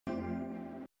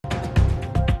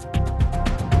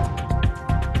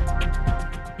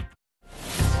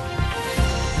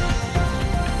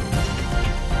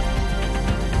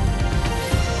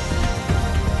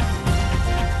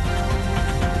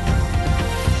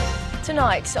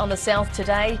Tonight on the South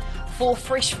Today, 4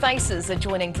 fresh faces are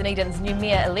joining Dunedin's new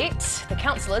mayor-elect. The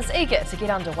councillors eager to get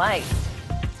underway.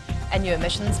 A new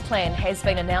emissions plan has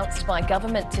been announced by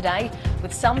government today,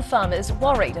 with some farmers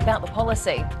worried about the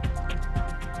policy.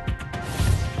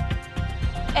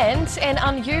 And an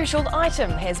unusual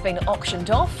item has been auctioned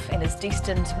off and is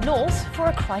destined north for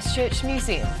a Christchurch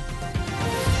museum.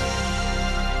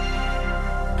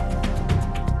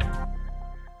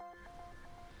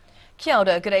 Kia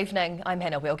ora, good evening, I'm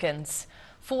Hannah Wilkins.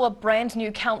 4 brand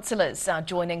new councillors are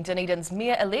joining Dunedin's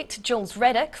mayor-elect Jules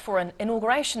Radick for an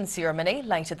inauguration ceremony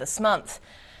later this month.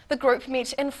 The group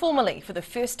met informally for the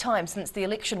first time since the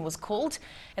election was called,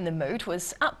 and the mood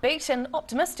was upbeat and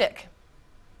optimistic.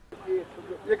 You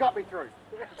got me through.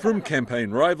 From campaign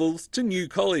rivals to new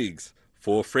colleagues,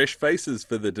 4 fresh faces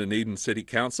for the Dunedin City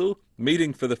Council,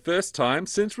 meeting for the first time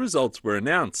since results were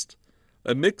announced.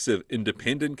 A mix of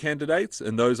independent candidates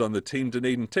and those on the Team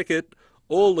Dunedin ticket,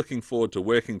 all looking forward to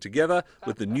working together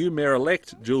with the new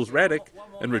mayor-elect Jules Radick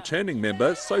and returning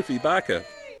member Sophie Barker.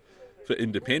 For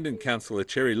independent councillor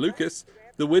Cherry Lucas,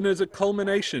 the win is a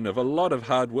culmination of a lot of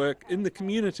hard work in the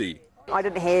community. I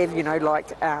didn't have,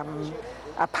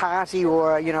 a party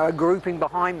or, a grouping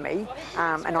behind me,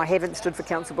 and I haven't stood for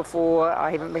council before, I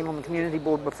haven't been on the community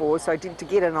board before, so to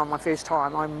get in on my first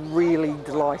time, I'm really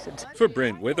delighted. For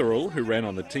Brent Wetherall, who ran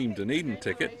on the Team Dunedin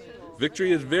ticket,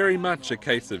 victory is very much a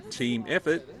case of team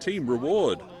effort, team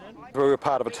reward. We were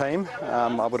part of a team.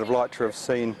 I would have liked to have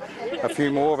seen a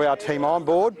few more of our team on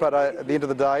board, but at the end of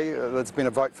the day, there's been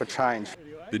a vote for change.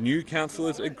 The new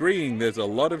councillors agreeing there's a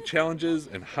lot of challenges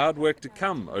and hard work to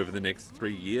come over the next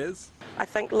 3 years. I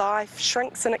think life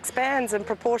shrinks and expands in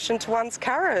proportion to one's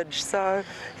courage, so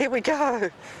here we go.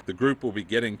 The group will be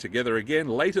getting together again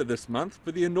later this month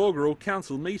for the inaugural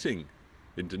council meeting.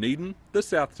 In Dunedin, the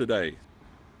South Today.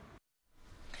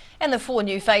 And the 4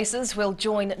 new faces will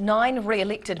join 9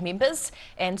 re-elected members,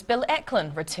 and Bill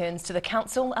Ackland returns to the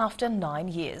council after 9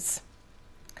 years.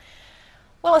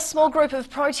 Well, a small group of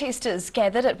protesters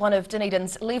gathered at one of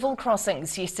Dunedin's level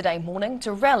crossings yesterday morning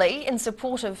to rally in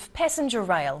support of passenger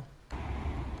rail.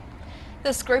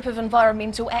 This group of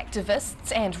environmental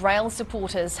activists and rail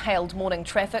supporters hailed morning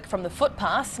traffic from the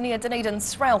footpath near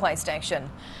Dunedin's railway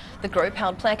station. The group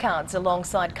held placards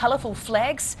alongside colourful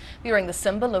flags bearing the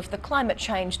symbol of the climate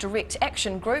change direct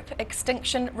action group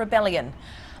Extinction Rebellion.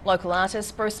 Local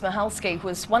artist Bruce Mahalski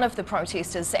was one of the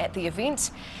protesters at the event.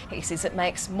 He says it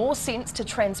makes more sense to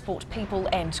transport people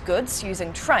and goods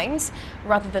using trains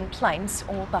rather than planes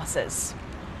or buses.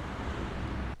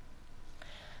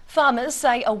 Farmers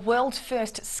say a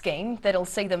world-first scheme that'll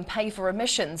see them pay for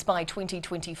emissions by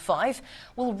 2025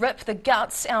 will rip the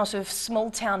guts out of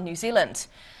small-town New Zealand.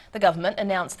 The government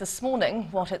announced this morning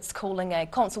what it's calling a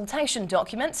consultation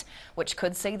document, which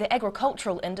could see the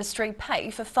agricultural industry pay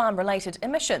for farm-related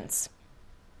emissions.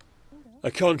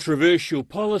 A controversial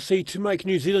policy to make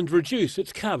New Zealand reduce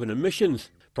its carbon emissions.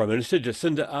 Prime Minister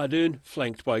Jacinda Ardern,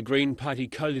 flanked by Green Party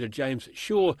co-leader James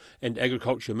Shaw and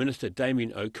Agriculture Minister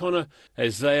Damien O'Connor,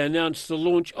 as they announced the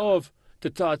launch of Te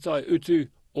Tātai Utu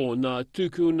o Ngā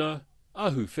Tukuna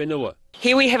Ahu Whenua.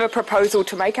 Here we have a proposal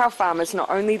to make our farmers not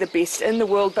only the best in the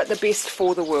world, but the best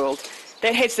for the world.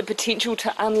 That has the potential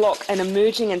to unlock an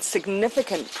emerging and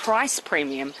significant price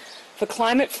premium for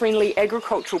climate-friendly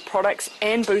agricultural products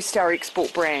and boost our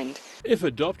export brand. If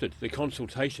adopted, the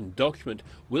consultation document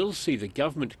will see the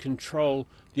government control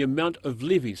the amount of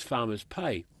levies farmers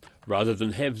pay, rather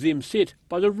than have them set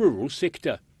by the rural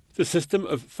sector. The system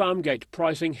of farmgate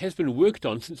pricing has been worked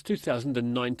on since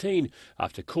 2019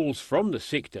 after calls from the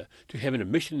sector to have an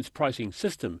emissions pricing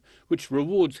system which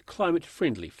rewards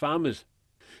climate-friendly farmers.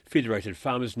 Federated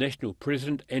Farmers National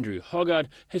President Andrew Hoggard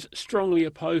has strongly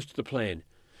opposed the plan.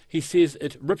 He says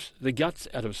it rips the guts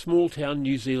out of small-town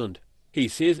New Zealand. He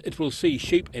says it will see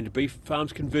sheep and beef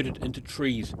farms converted into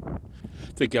trees.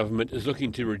 The government is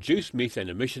looking to reduce methane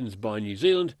emissions by New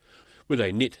Zealand with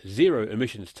a net zero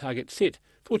emissions target set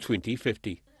for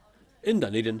 2050. In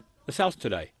Dunedin, the South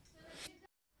Today.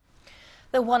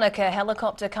 The Wanaka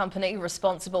Helicopter Company,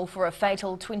 responsible for a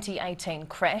fatal 2018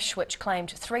 crash which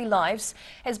claimed 3 lives,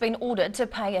 has been ordered to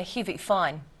pay a heavy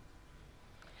fine.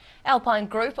 Alpine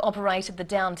Group operated the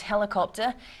downed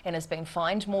helicopter and has been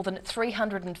fined more than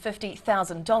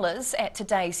 $350,000 at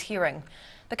today's hearing.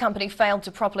 The company failed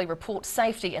to properly report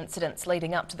safety incidents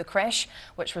leading up to the crash,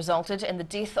 which resulted in the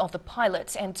death of the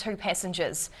pilot and 2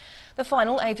 passengers. The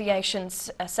final aviation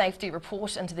safety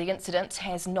report into the incident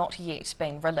has not yet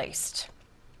been released.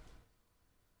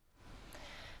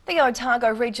 The Otago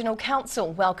Regional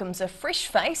Council welcomes a fresh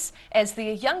face as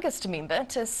the youngest member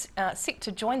set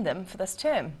to join them for this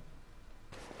term.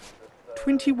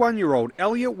 21-year-old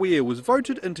Elliot Weir was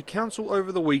voted into council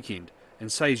over the weekend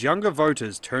and says younger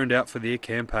voters turned out for their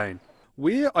campaign.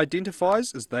 Weir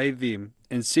identifies as they, them,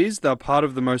 and says they're part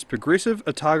of the most progressive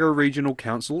Otago Regional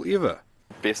Council ever.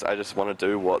 Best, I just want to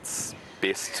do what's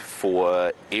best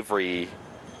for every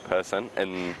person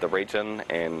in the region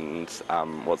and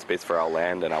what's best for our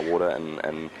land and our water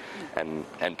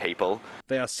and people.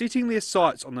 They are setting their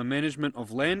sights on the management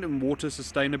of land and water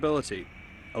sustainability,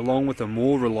 along with a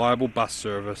more reliable bus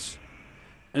service.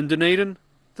 In Dunedin,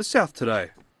 the South Today.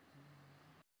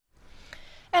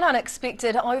 An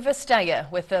unexpected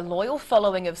overstayer with a loyal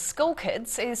following of school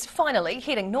kids is finally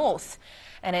heading north.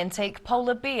 An antique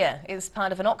polar bear is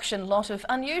part of an auction lot of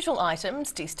unusual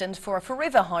items destined for a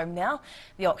forever home now.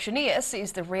 The auctioneer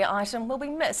says the rare item will be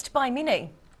missed by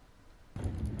many.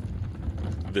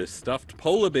 The stuffed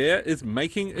polar bear is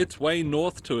making its way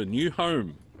north to a new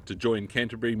home to join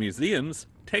Canterbury Museum's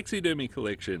taxidermy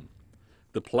collection.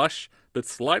 The plush but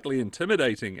slightly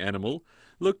intimidating animal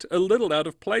looked a little out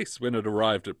of place when it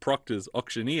arrived at Proctor's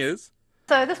auctioneers.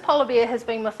 So this polar bear has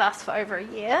been with us for over a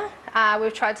year.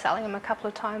 We've tried selling him a couple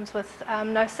of times with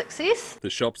no success. The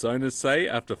shop's owners say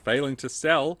after failing to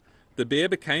sell, the bear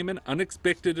became an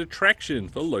unexpected attraction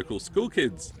for local school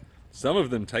kids, some of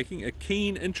them taking a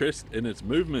keen interest in its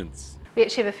movements. We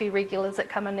actually have a few regulars that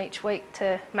come in each week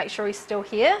to make sure he's still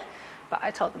here, but I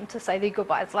told them to say their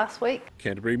goodbyes last week.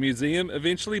 Canterbury Museum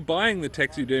eventually buying the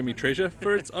taxidermy treasure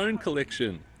for its own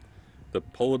collection. The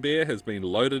polar bear has been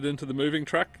loaded into the moving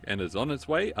truck and is on its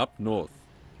way up north.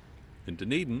 In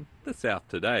Dunedin, the South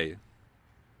Today.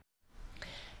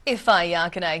 Whai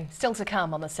Yakane, still to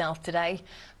come on the South Today.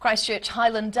 Christchurch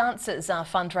Highland dancers are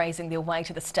fundraising their way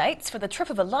to the States for the trip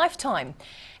of a lifetime.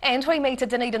 And we meet a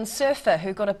Dunedin surfer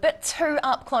who got a bit too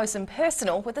up close and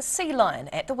personal with a sea lion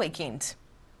at the weekend.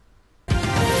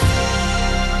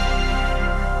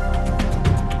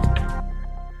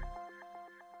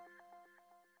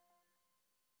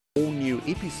 All new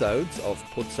episodes of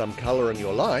Put Some Colour in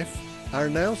Your Life are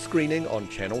now screening on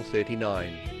Channel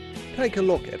 39. Take a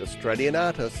look at Australian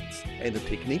artists and the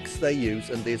techniques they use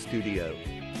in their studio.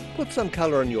 Put Some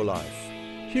Colour in Your Life,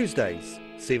 Tuesdays,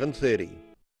 7:30.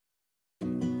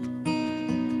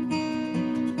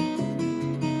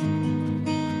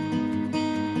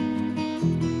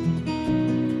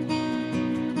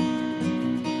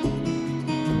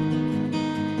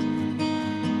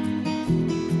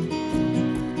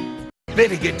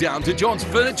 Better get down to John's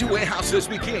Furniture Warehouse this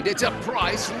weekend. It's a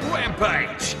price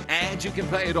rampage. And you can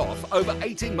pay it off over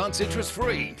 18 months interest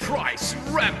free. Price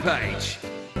rampage.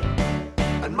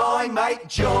 And my mate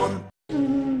John.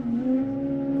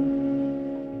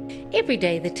 Every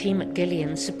day the team at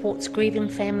Gillian supports grieving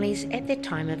families at their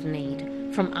time of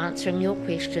need. From answering your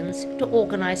questions to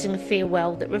organising a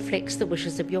farewell that reflects the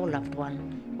wishes of your loved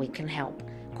one. We can help.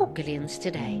 Call Gillian's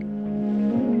today.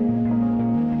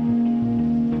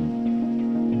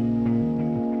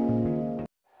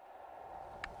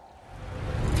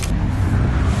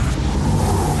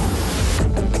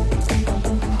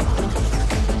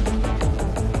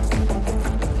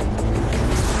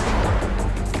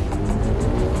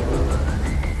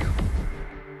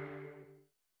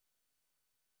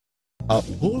 A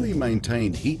poorly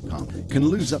maintained heat pump can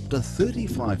lose up to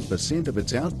 35% of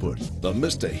its output. The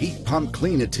Mr. Heat Pump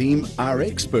Cleaner team are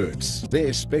experts.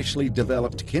 Their specially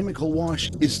developed chemical wash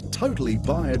is totally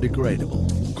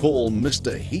biodegradable. Call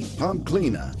Mr. Heat Pump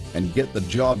Cleaner and get the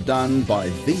job done by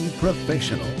the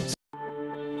professionals.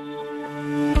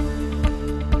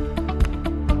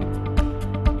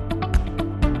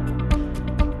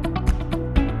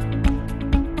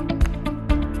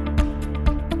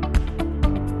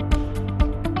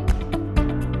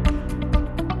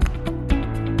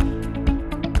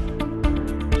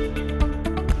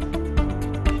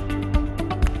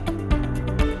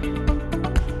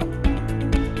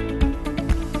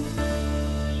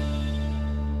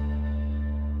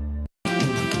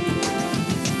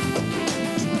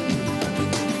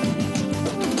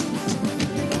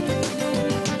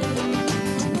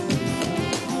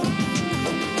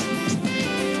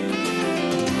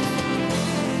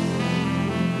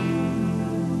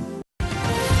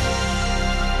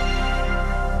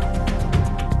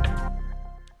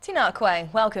 Tēnā koe,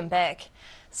 welcome back.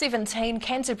 17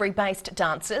 Canterbury-based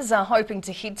dancers are hoping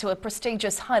to head to a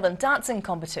prestigious Highland dancing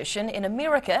competition in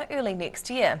America early next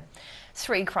year.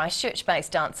 3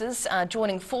 Christchurch-based dancers are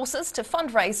joining forces to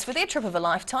fundraise for their trip of a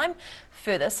lifetime,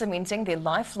 further cementing their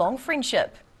lifelong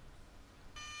friendship.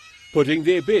 Putting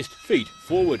their best feet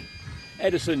forward.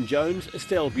 Addison Jones,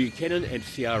 Estelle Buchanan and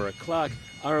Ciara Clark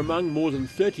are among more than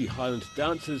 30 Highland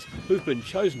dancers who've been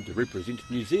chosen to represent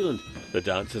New Zealand. The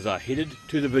dancers are headed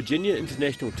to the Virginia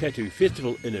International Tattoo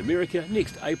Festival in America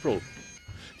next April.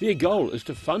 Their goal is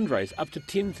to fundraise up to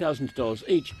 $10,000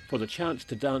 each for the chance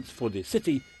to dance for their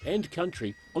city and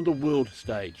country on the world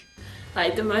stage.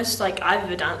 Like the most I've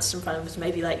ever danced in front of was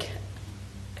maybe like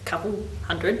a couple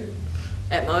hundred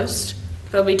at most.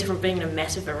 But it'll be different being in a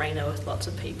massive arena with lots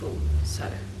of people, so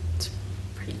it's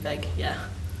pretty big, yeah.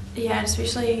 Yeah,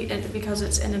 especially because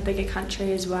it's in a bigger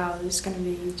country as well. There's going to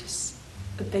be just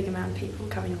a big amount of people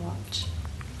coming to watch.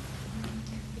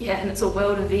 Yeah, and it's a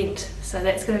world event, so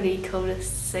that's going to be cool to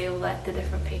see all the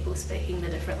different people speaking the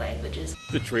different languages.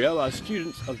 The trio are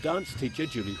students of dance teacher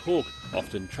Julie Hawke,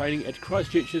 often training at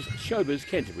Christchurch's Showbiz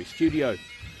Canterbury studio.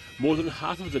 More than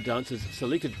half of the dancers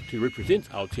selected to represent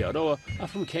Aotearoa are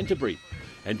from Canterbury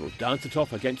and will dance it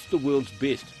off against the world's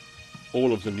best.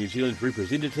 All of the New Zealand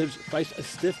representatives face a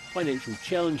stiff financial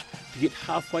challenge to get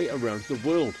halfway around the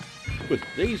world, with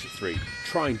these three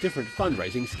trying different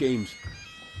fundraising schemes.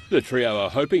 The trio are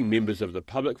hoping members of the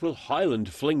public will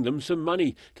Highland fling them some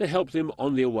money to help them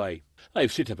on their way.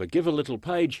 They've set up a Give a Little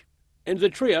page, and the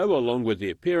trio, along with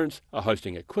their parents, are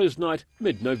hosting a quiz night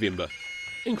mid-November.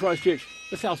 In Christchurch,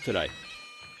 The South Today.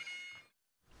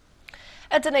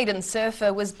 A Dunedin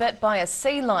surfer was bit by a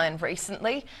sea lion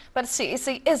recently, but says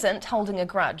he isn't holding a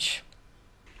grudge.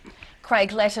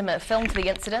 Craig Latimer filmed the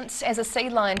incident as a sea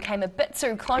lion came a bit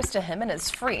too close to him and his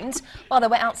friend while they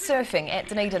were out surfing at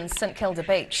Dunedin's St Kilda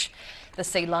beach. The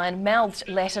sea lion mouthed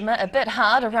Latimer a bit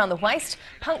hard around the waist,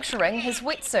 puncturing his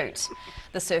wetsuit.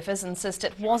 The surfers insist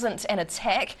it wasn't an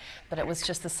attack, but it was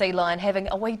just the sea lion having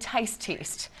a wee taste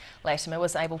test. Latimer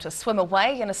was able to swim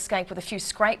away and escape with a few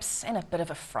scrapes and a bit of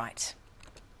a fright.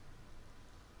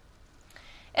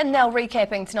 And now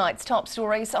recapping tonight's top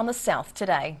stories on the South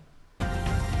Today.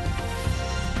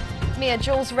 Mayor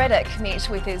Jules Reddick met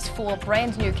with his 4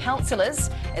 brand new councillors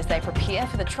as they prepare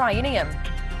for the triennium.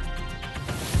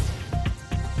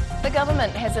 The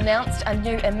government has announced a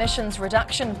new emissions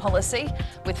reduction policy,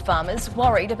 with farmers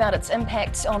worried about its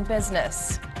impact on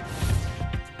business.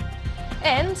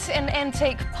 And an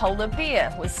antique polar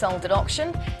bear was sold at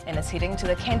auction and is heading to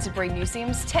the Canterbury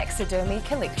Museum's taxidermy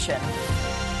collection.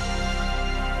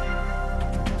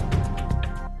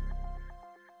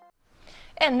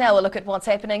 And now a look at what's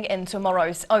happening in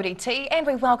tomorrow's ODT, and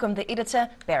we welcome the editor,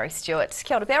 Barry Stewart.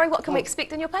 Kia ora, Barry, what can we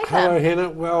expect in your paper? Hello, Hannah.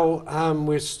 Well,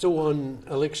 we're still on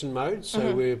election mode,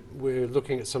 so we're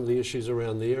looking at some of the issues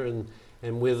around there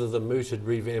and whether the mooted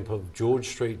revamp of George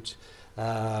Street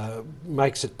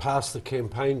makes it past the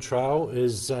campaign trail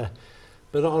is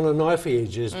but on a knife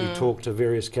edge as we talk to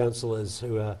various councillors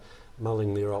who are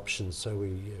mulling their options, so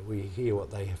we hear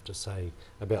what they have to say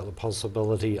about the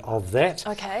possibility of that.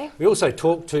 Okay. We also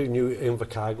talk to New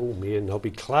Invercargill Mayor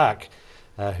Nobby Clark,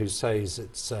 who says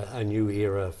it's a new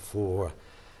era for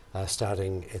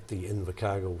starting at the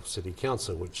Invercargill City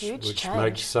Council, which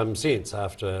makes some sense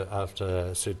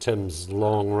after Sir Tim's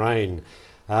long reign.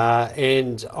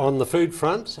 And on the food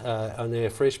front, on our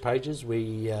fresh pages,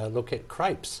 we look at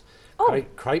crepes.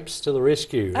 Crepes to the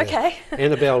rescue. Okay.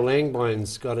 Annabelle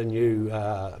Langbine's got a new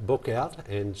book out,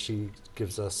 and she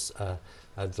gives us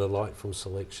a delightful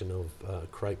selection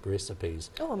of crepe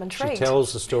recipes. Oh, I'm intrigued. She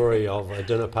tells the story of a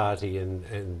dinner party, and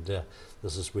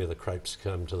this is where the crepes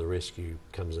come to the rescue,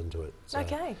 comes into it. So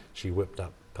okay. She whipped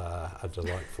up a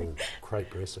delightful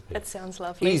crepe recipe. It sounds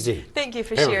lovely. Easy. Thank you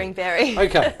for sharing, Barry.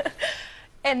 Okay.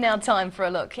 And now time for a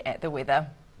look at the weather.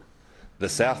 The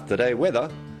South Today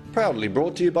weather, proudly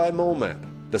brought to you by MoleMap,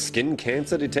 the skin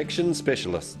cancer detection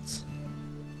specialists.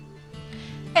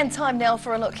 And time now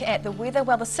for a look at the weather.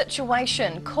 Well, the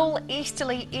situation, cool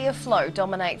easterly airflow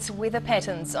dominates weather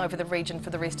patterns over the region for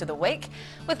the rest of the week,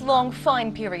 with long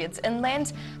fine periods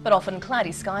inland, but often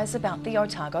cloudy skies about the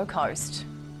Otago coast.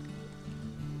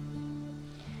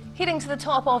 Heading to the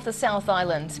top of the South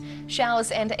Island,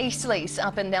 showers and easterlies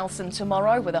up in Nelson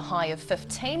tomorrow with a high of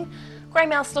 15.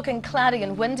 Greymouth's looking cloudy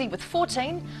and windy with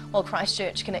 14, while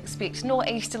Christchurch can expect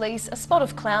nor'easterlies, a spot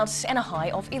of clouds and a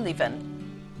high of 11.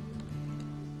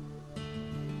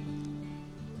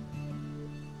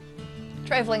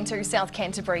 Travelling to South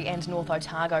Canterbury and North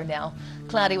Otago now.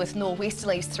 Cloudy with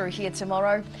nor'westerlies through here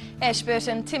tomorrow.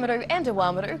 Ashburton, Timaru and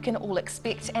Awamaru can all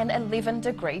expect an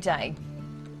 11-degree day.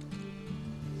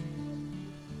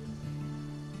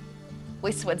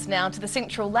 Westwards now to the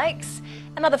Central Lakes.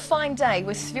 Another fine day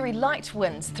with very light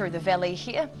winds through the valley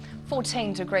here.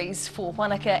 14 degrees for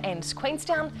Wanaka and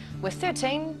Queenstown, with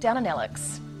 13 down in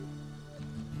Alex.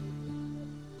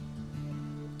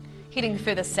 Heading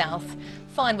further south,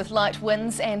 fine with light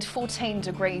winds and 14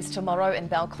 degrees tomorrow in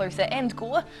Balclutha and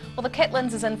Gore, while the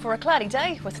Catlins is in for a cloudy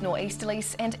day with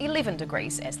nor'easterlies and 11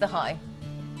 degrees as the high.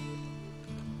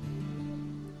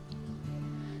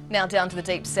 Now down to the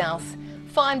deep south.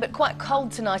 Fine but quite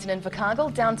cold tonight in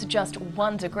Invercargill, down to just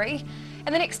 1 degree.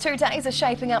 And the next 2 days are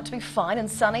shaping up to be fine and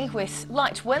sunny with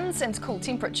light winds and cool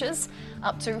temperatures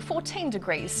up to 14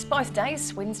 degrees both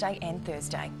days, Wednesday and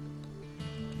Thursday.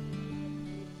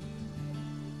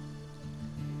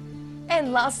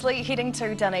 And lastly, heading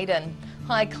to Dunedin.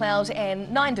 High cloud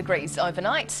and 9 degrees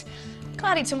overnight.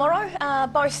 Cloudy tomorrow,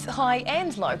 both high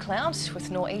and low cloud with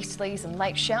nor'easterlies and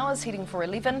late showers heading for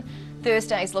 11.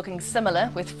 Thursday's looking similar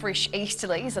with fresh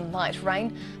easterlies and light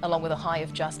rain along with a high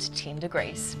of just 10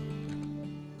 degrees.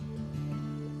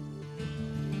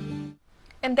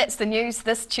 And that's the news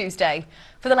this Tuesday.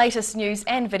 For the latest news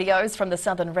and videos from the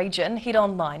Southern region, head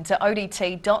online to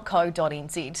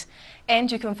odt.co.nz.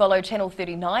 And you can follow Channel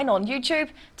 39 on YouTube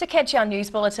to catch our news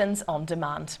bulletins on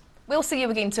demand. We'll see you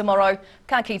again tomorrow.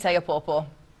 Ka kite a pōpō.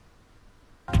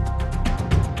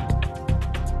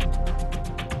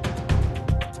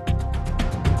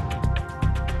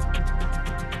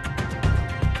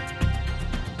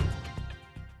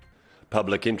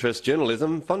 Public interest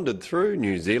journalism funded through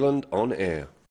New Zealand On Air.